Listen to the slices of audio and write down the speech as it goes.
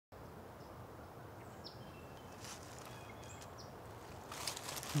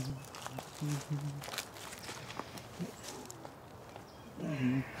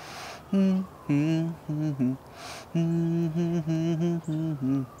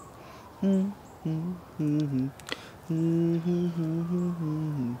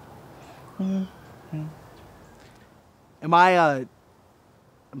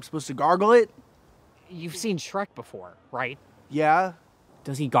I'm supposed to gargle it? You've seen Shrek before, right? Yeah.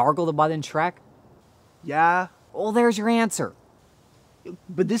 Does he gargle the mud in Shrek? Yeah. Well, there's your answer.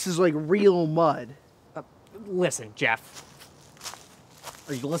 But this is like real mud. Listen, Jeff.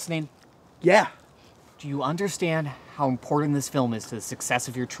 Are you listening? Yeah. Do you understand how important this film is to the success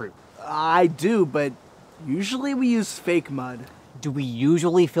of your troupe? I do, but usually we use fake mud. Do we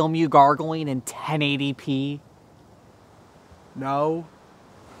usually film you gargling in 1080p? No.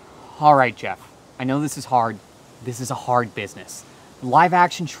 All right, Jeff. I know this is hard. This is a hard business. The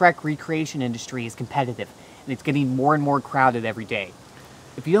live-action Shrek recreation industry is competitive, and it's getting more and more crowded every day.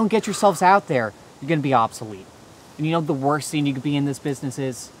 If you don't get yourselves out there, you're going to be obsolete. And you know the worst thing you could be in this business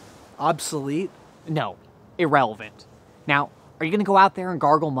is? Obsolete? No, irrelevant. Now, are you going to go out there and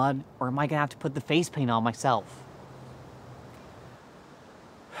gargle mud, or am I going to have to put the face paint on myself?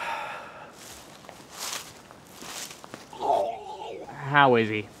 How is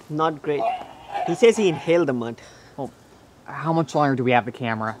he? Not great. He says he inhaled the mud. Well, how much longer do we have the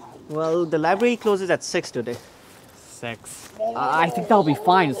camera? Well, the library closes at 6 today. 6. I think that'll be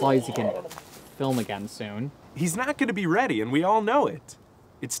fine as long as he can film again soon. He's not going to be ready, and we all know it.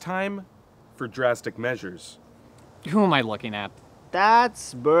 It's time for drastic measures. Who am I looking at?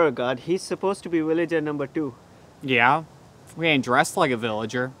 That's Burgard. He's supposed to be villager number 2. Yeah? We ain't dressed like a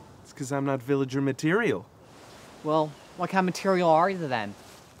villager. It's because I'm not villager material. Well, what kind of material are you then?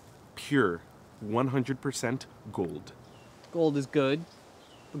 Pure, 100% gold. Gold is good,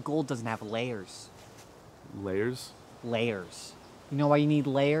 but gold doesn't have layers. Layers? Layers. You know why you need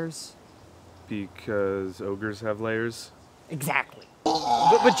layers? Because ogres have layers? Exactly.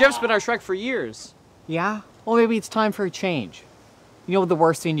 But Jeff's been our Shrek for years. Yeah? Well, maybe it's time for a change. You know what the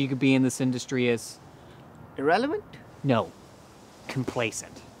worst thing you could be in this industry is? Irrelevant? No.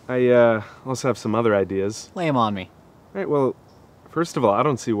 Complacent. I also have some other ideas. Lay 'em on me. Right, well, first of all, I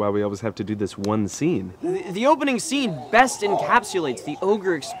don't see why we always have to do this one scene. The opening scene best encapsulates the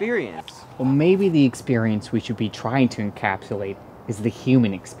ogre experience. Well, maybe the experience we should be trying to encapsulate is the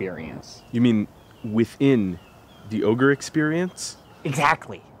human experience. You mean within the ogre experience?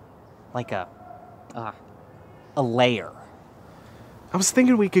 Exactly. Like a layer. I was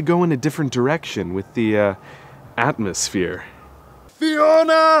thinking we could go in a different direction with the atmosphere.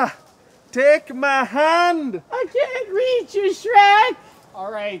 Fiona! Take my hand! I can't reach you, Shrek!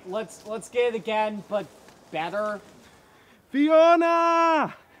 Alright, let's get it again, but better.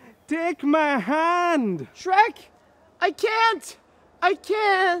 Fiona! Take my hand! Shrek! I can't! I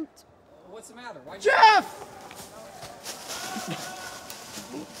can't! What's the matter? Jeff!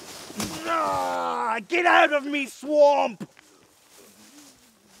 Get out of me, swamp!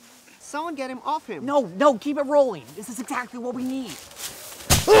 Someone get him off him. No, keep it rolling. This is exactly what we need.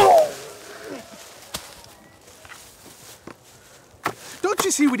 Don't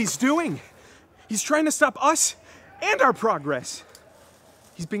you see what he's doing? He's trying to stop us and our progress.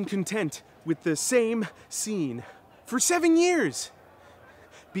 He's been content with the same scene for 7 years.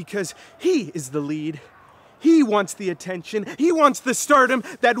 Because he is the lead. He wants the attention. He wants the stardom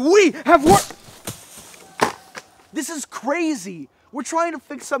that we have worked. This is crazy. We're trying to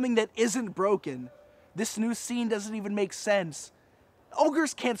fix something that isn't broken. This new scene doesn't even make sense.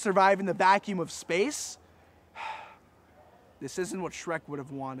 Ogres can't survive in the vacuum of space. This isn't what Shrek would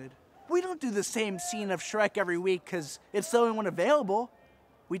have wanted. We don't do the same scene of Shrek every week because it's the only one available.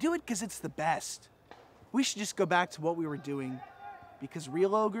 We do it because it's the best. We should just go back to what we were doing because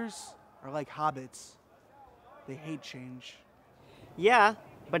real ogres are like hobbits. They hate change. Yeah,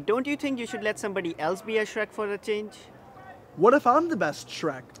 but don't you think you should let somebody else be a Shrek for a change? What if I'm the best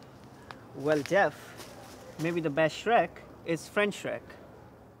Shrek? Well, Jeff, maybe the best Shrek is French Shrek.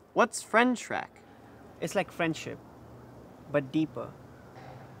 What's friend Shrek? It's like friendship, but deeper,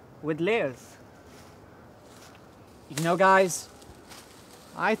 with layers. You know, guys,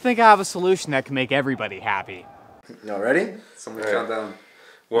 I think I have a solution that can make everybody happy. Y'all ready? Somebody count down.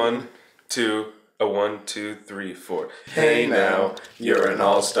 1, 2, 1, 2, 3, 4. Hey now, you're an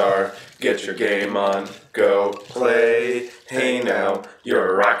all-star. Get your game on, go play. Hey now,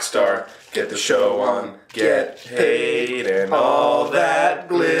 you're a rock star. Get the show on, get paid. And all that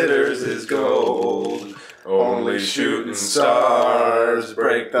glitters is gold. Only shooting stars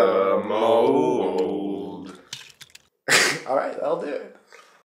break the mold. All right, I'll do it.